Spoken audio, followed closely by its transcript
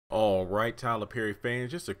All right, Tyler Perry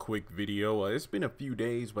fans, just a quick video. It's been a few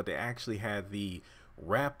days, but they actually had the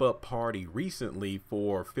wrap-up party recently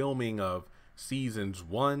for filming of seasons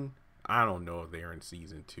one. I don't know if they're in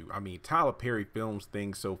season two. I mean, Tyler Perry films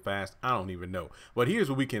things so fast, I don't even know. But here's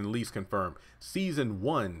what we can at least confirm. Season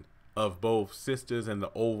one of both Sistas and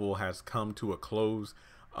The Oval has come to a close.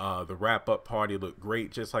 The wrap-up party looked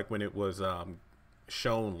great, just like when it was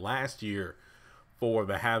shown last year for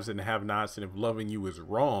the haves and have-nots, and if loving you is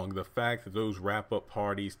wrong, the fact that those wrap-up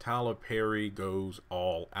parties, Tyler Perry goes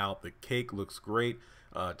all out. The cake looks great.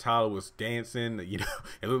 Tyler was dancing. You know,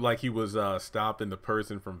 it looked like he was stopping the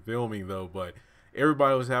person from filming though, but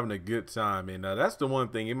everybody was having a good time, and that's the one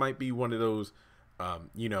thing. It might be one of those,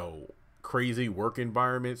 you know, crazy work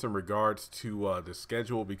environments in regards to the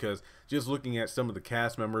schedule, because just looking at some of the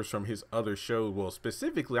cast members from his other shows, well,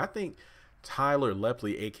 specifically, I think Tyler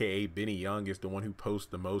Lepley, aka Benny Young, is the one who posts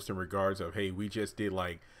the most in regards of, hey, we just did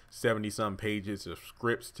like 70 some pages of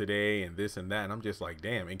scripts today and this and that. And I'm just like,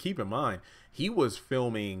 damn. And keep in mind, he was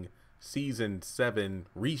filming season 7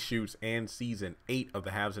 reshoots and season 8 of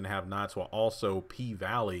the Haves and Have-Nots, while also P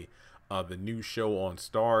Valley, the new show on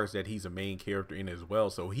Stars that he's a main character in as well.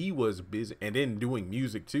 So he was busy, and then doing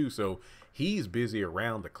music too. So he's busy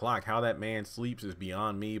around the clock. How that man sleeps is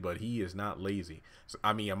beyond me, but he is not lazy. So,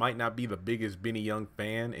 I mean, I might not be the biggest Benny Young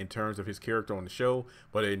fan in terms of his character on the show,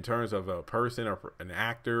 but in terms of a person or an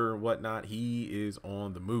actor or whatnot, he is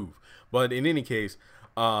on the move. But in any case,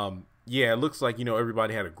 yeah, it looks like, you know,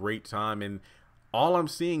 everybody had a great time, and all I'm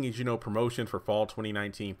seeing is, you know, promotion for fall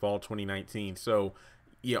 2019. So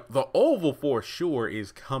yeah, the Oval for sure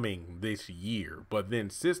is coming this year, but then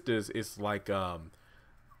Sistas, it's like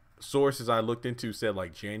sources I looked into said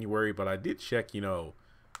like January, but I did check, you know,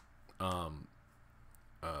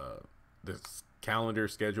 the calendar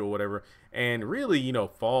schedule, whatever, and really, you know,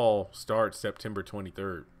 fall starts September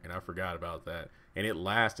 23rd, and I forgot about that, and it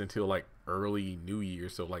lasts until like early New Year,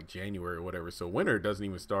 so like January or whatever. So winter doesn't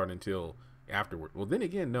even start until afterward. Well, then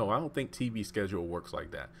again, no, I don't think TV schedule works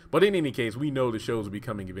like that. But in any case, we know the shows will be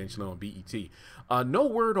coming eventually on BET. No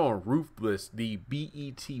word on Ruthless, the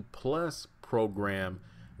BET Plus program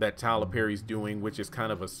that Tyler Perry's doing, which is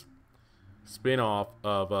kind of a spin-off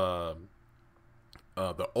of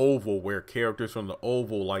the Oval, where characters from the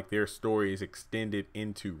Oval, like their story is extended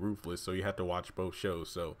into Ruthless, so you have to watch both shows.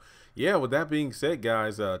 So yeah, with that being said,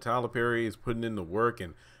 guys, Tyler Perry is putting in the work,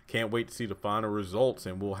 and can't wait to see the final results,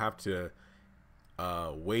 and we'll have to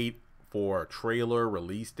wait for a trailer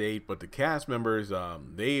release date. But the cast members,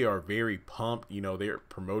 they are very pumped. You know, they're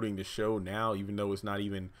promoting the show now, even though it's not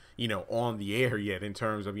even, you know, on the air yet, in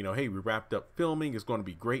terms of, you know, hey, we wrapped up filming, it's going to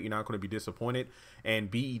be great, you're not going to be disappointed.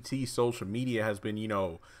 And BET social media has been, you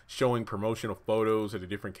know, showing promotional photos of the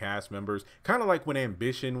different cast members, kind of like when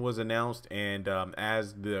Ambition was announced, and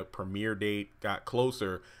as the premiere date got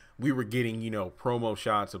closer, we were getting, you know, promo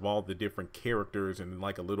shots of all the different characters and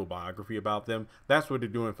like a little biography about them. That's what they're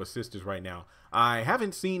doing for Sistas right now. I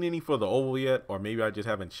haven't seen any for the Oval yet, or maybe I just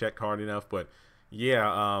haven't checked hard enough, but yeah,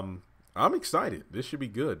 I'm excited. This should be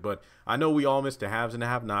good. But I know we all miss the haves and the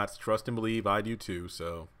have-nots. Trust and believe, I do too.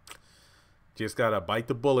 So just gotta bite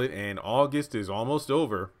the bullet, and August is almost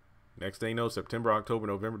over. Next thing you know, September, October,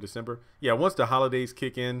 November, December. Yeah, once the holidays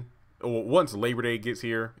kick in, once Labor Day gets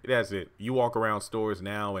here, that's it. You walk around stores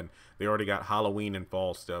now and they already got Halloween and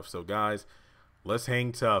fall stuff. So guys, let's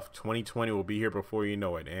hang tough. 2020 will be here before you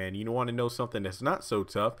know it. And you want to know something that's not so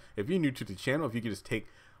tough? If you're new to the channel, if you could just take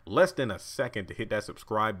less than a second to hit that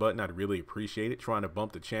subscribe button, I'd really appreciate it. Trying to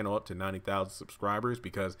bump the channel up to 90,000 subscribers,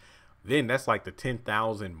 because then that's like the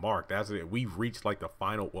 10,000 mark. That's it. We've reached like the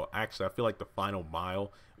final, well, actually, I feel like the final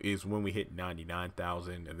mile is when we hit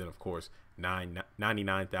 99,000, and then of course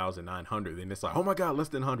 99,900. Then it's like, oh my God, less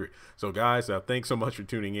than 100. So guys, thanks so much for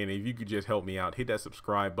tuning in. If you could just help me out, hit that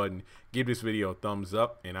subscribe button, give this video a thumbs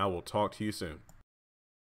up, and I will talk to you soon.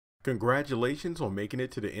 Congratulations on making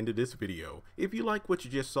it to the end of this video. If you like what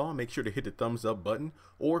you just saw, make sure to hit the thumbs up button,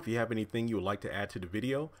 or if you have anything you would like to add to the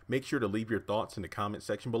video, make sure to leave your thoughts in the comment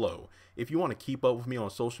section below. If you want to keep up with me on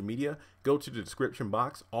social media, go to the description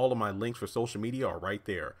box. All of my links for social media are right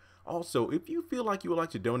there. Also, if you feel like you would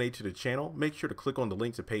like to donate to the channel, make sure to click on the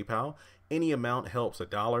link to PayPal. Any amount helps. $1,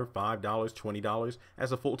 $5, $20.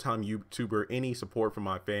 As a full-time YouTuber, any support from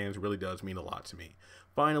my fans really does mean a lot to me.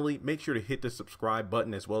 Finally, make sure to hit the subscribe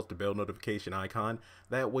button as well as the bell notification icon.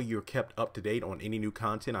 That way you're kept up to date on any new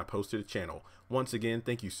content I post to the channel. Once again,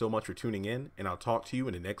 thank you so much for tuning in, and I'll talk to you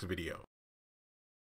in the next video.